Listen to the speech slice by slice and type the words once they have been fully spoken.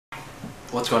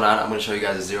What's going on? I'm going to show you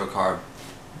guys a zero carb,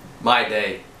 my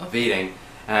day of eating.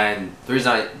 And the reason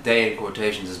I day in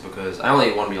quotations is because I only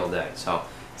eat one meal a day. So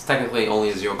it's technically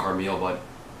only a zero carb meal, but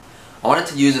I wanted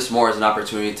to use this more as an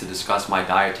opportunity to discuss my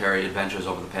dietary adventures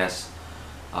over the past,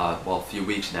 few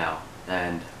weeks now.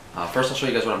 And first I'll show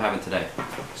you guys what I'm having today.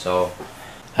 So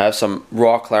I have some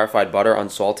raw clarified butter,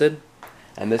 unsalted.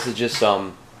 And this is just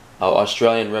some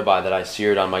Australian ribeye that I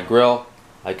seared on my grill.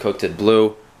 I cooked it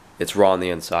blue. It's raw on the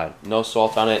inside. No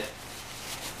salt on it,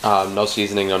 no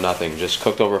seasoning, no nothing. Just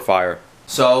cooked over fire.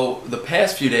 So the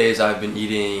past few days I've been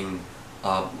eating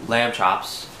lamb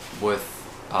chops with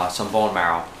some bone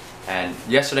marrow. And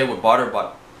yesterday with butter,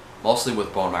 but mostly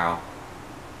with bone marrow.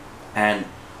 And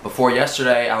before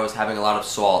yesterday I was having a lot of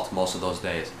salt most of those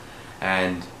days.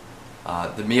 And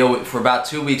the meal, for about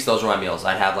 2 weeks, those were my meals.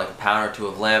 I'd have like a pound or two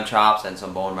of lamb chops and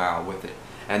some bone marrow with it.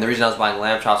 And the reason I was buying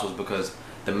lamb chops was because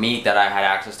the meat that I had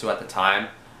access to at the time,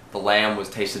 the lamb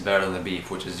tasted better than the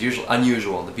beef, which is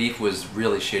unusual. The beef was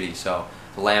really shitty, so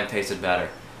the lamb tasted better.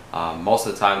 Most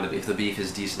of the time, if the beef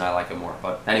is decent, I like it more.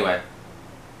 But anyway,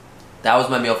 that was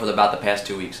my meal for about the past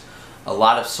 2 weeks. A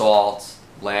lot of salt,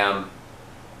 lamb,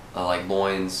 like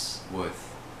loins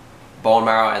with bone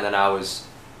marrow, and then I was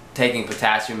taking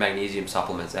potassium, magnesium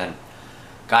supplements. And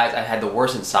guys, I had the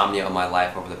worst insomnia of my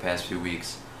life over the past few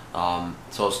weeks.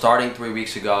 So starting 3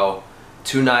 weeks ago,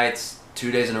 2 nights,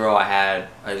 2 days in a row, I had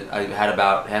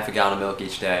about half a gallon of milk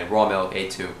each day, raw milk,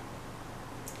 A2.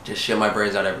 Just shit my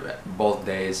brains out both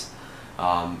days.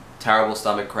 Terrible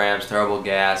stomach cramps, terrible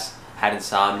gas, had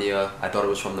insomnia. I thought it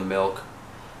was from the milk.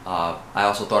 I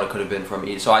also thought it could have been from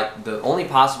eating. So the only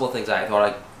possible things I thought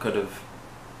I could have,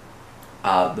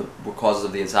 the causes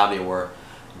of the insomnia were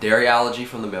dairy allergy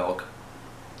from the milk,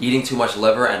 eating too much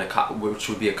liver, and which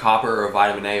would be a copper or a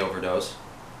vitamin A overdose,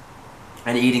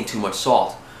 and eating too much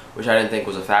salt, which I didn't think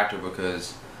was a factor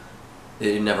because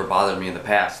it never bothered me in the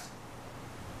past.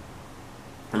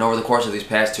 And over the course of these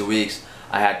past 2 weeks,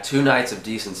 I had 2 nights of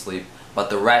decent sleep,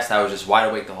 but the rest I was just wide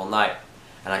awake the whole night,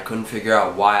 and I couldn't figure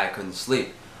out why I couldn't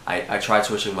sleep. I tried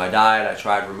switching my diet.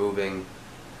 I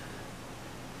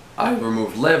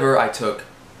removed liver. I took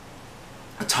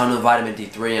a ton of vitamin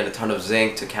D3 and a ton of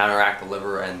zinc to counteract the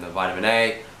liver and the vitamin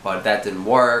A, but that didn't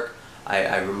work.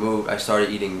 I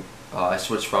started eating. I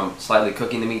switched from slightly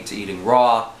cooking the meat to eating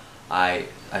raw. I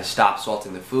stopped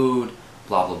salting the food,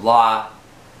 blah blah blah.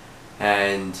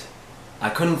 And I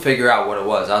couldn't figure out what it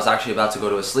was. I was actually about to go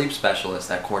to a sleep specialist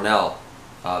at Cornell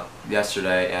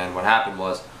yesterday, and what happened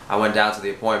was I went down to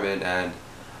the appointment and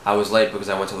I was late because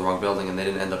I went to the wrong building and they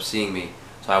didn't end up seeing me.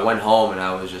 So I went home and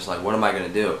I was just like, what am I going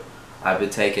to do? I've been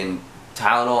taking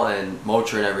Tylenol and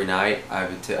Motrin every night.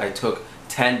 I took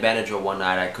 10 Benadryl one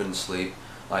night. I couldn't sleep.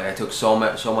 Like, I took so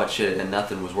much shit and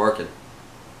nothing was working.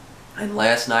 And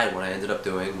last night what I ended up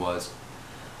doing was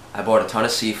I bought a ton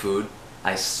of seafood.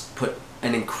 I put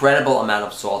an incredible amount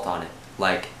of salt on it.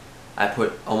 Like, I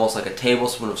put almost like a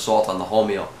tablespoon of salt on the whole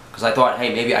meal because I thought,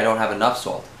 hey, maybe I don't have enough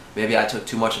salt. Maybe I took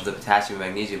too much of the potassium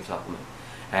and magnesium supplement.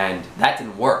 And that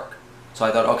didn't work. So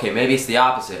I thought, okay, maybe it's the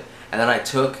opposite. And then I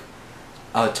took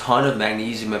a ton of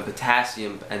magnesium and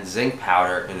potassium and zinc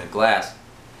powder in a glass,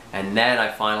 and then I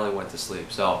finally went to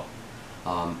sleep. So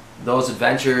those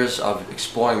adventures of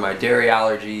exploring my dairy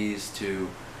allergies to,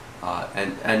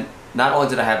 and not only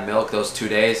did I have milk those 2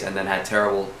 days and then had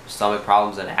terrible stomach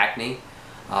problems and acne,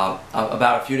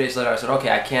 about a few days later I said,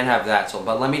 okay, I can't have that, so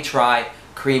but let me try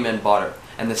cream and butter.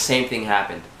 And the same thing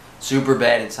happened. Super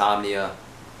bad insomnia.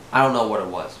 I don't know what it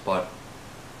was, but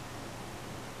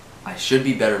I should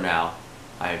be better now.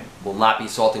 I will not be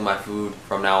salting my food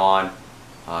from now on,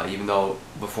 even though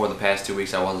before the past 2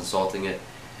 weeks I wasn't salting it.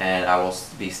 And I will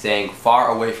be staying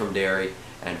far away from dairy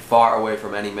and far away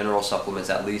from any mineral supplements,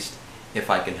 at least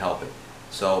if I can help it.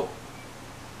 So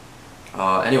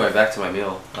anyway, back to my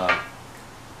meal.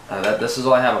 This is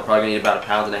all I have. I'm probably going to eat about 1.5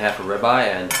 pounds of ribeye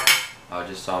and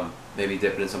just maybe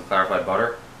dip it in some clarified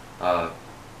butter.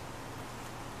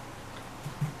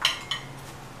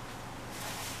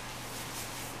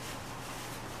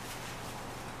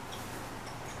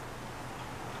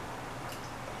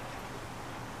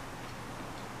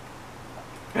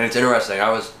 And it's interesting, I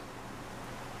was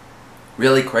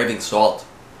really craving salt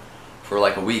for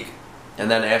like a week. And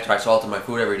then after I salted my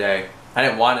food every day, I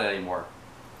didn't want it anymore.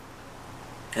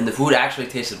 And the food actually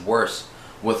tasted worse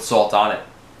with salt on it.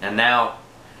 And now,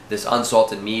 this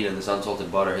unsalted meat and this unsalted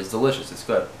butter is delicious. It's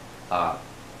good.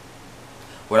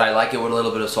 Would I like it with a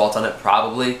little bit of salt on it?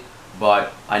 Probably.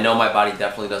 But I know my body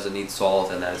definitely doesn't need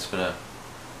salt, and that it's gonna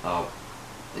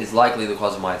is likely the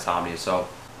cause of my insomnia. So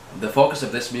the focus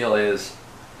of this meal is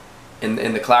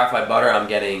in the clarified butter. I'm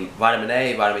getting vitamin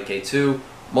A, vitamin K2,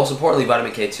 most importantly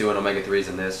vitamin K2 and omega-3s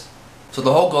in this. So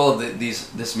the whole goal of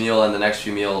this meal and the next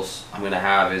few meals I'm going to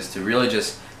have is to really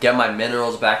just get my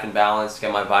minerals back in balance,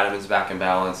 get my vitamins back in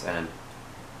balance, and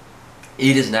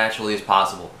eat as naturally as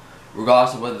possible.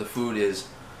 Regardless of whether the food is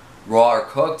raw or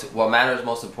cooked, what matters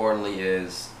most importantly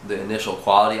is the initial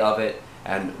quality of it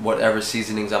and whatever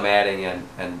seasonings I'm adding,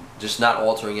 and just not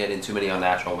altering it in too many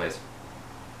unnatural ways.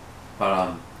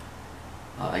 But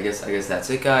I guess that's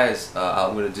it, guys.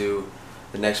 I'm going to do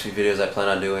the next few videos I plan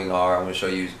on doing are I'm going to show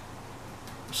you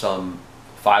some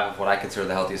 5 of what I consider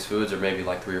the healthiest foods, or maybe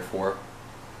like 3 or 4,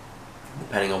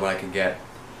 depending on what I can get.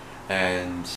 And